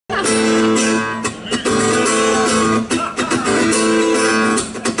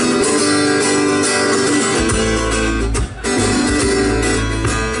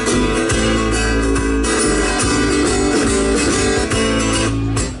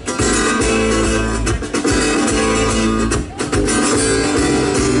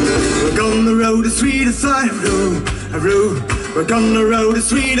fly, hurroo, hurroo. We're gonna row the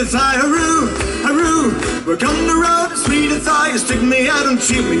sweetest high, hurroo, hurroo. We're gonna row the sweetest high. You stick me out and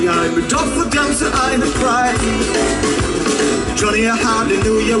cheat me, I'm a awful dancer, I have cried. Johnny, I hardly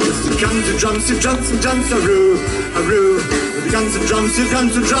knew you with the guns and drums, you drums and drums, hurroo, hurroo. With the guns and drums, you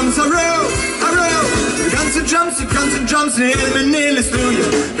guns and drums, hurroo, hurroo. With the guns and drums, you guns and drums, nearly slew you.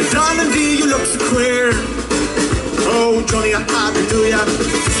 But darling dear, you look so queer. Oh, Johnny, I hardly knew ya.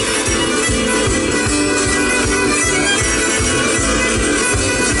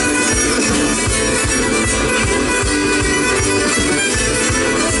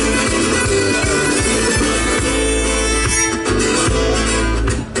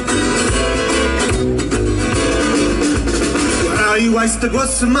 Where are you, wasted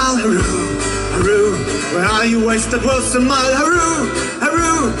was a mile, hurroo, hurroo. Where are you, wasted was a mile, hurroo,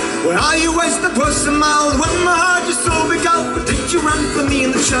 hurroo. Where are you, wasted was a mile? When my heart is so big out, but did you run for me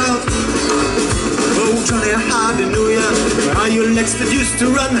and the child? Oh, Johnny, I hardly knew ya. Where are you legs that used to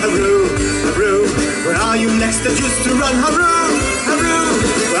run, hurroo, hurroo. Where are you legs that used to run, hurroo, hurroo.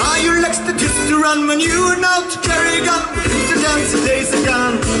 Where are you legs that used to run when you were out to carry a gun? To dance the days are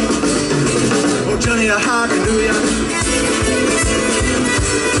gone. Oh, Johnny, I hardly knew ya.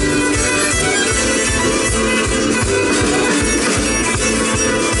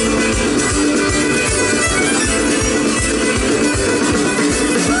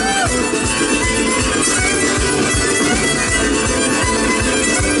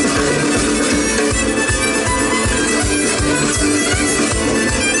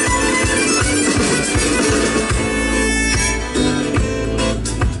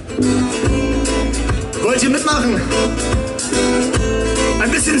 Wollt ihr mitmachen?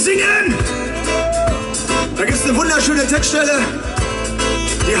 Ein bisschen singen! Da gibt es eine wunderschöne Textstelle,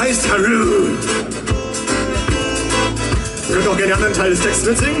 die heißt Hurroo. Ihr könnt auch gerne den anderen Teil des Textes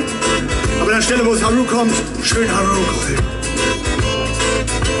mitsingen, aber an der Stelle, wo es Hurroo kommt, schön Hurroo.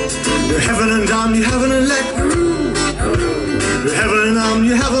 You heaven and arm, you heaven and leg. You heaven and arm,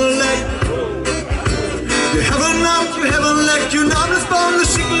 you heaven and leg. You heaven arm, you heaven leg. You narmless bone, the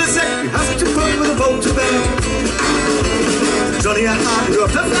shickless egg. You have to put with a boat to bed. Johnny, I hardly knew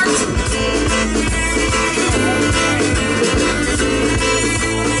perfect.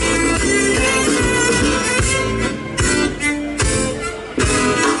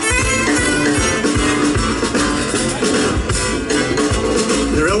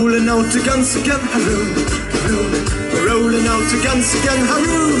 They're rolling out the guns again, hurroo, hurroo. We're rolling out the guns again,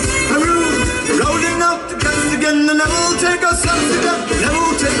 hurroo, hurroo. We're rolling out the guns again, and never will take our sons again, never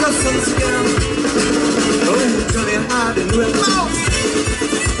will take our sons again. Oh, Johnny, I hardly knew it.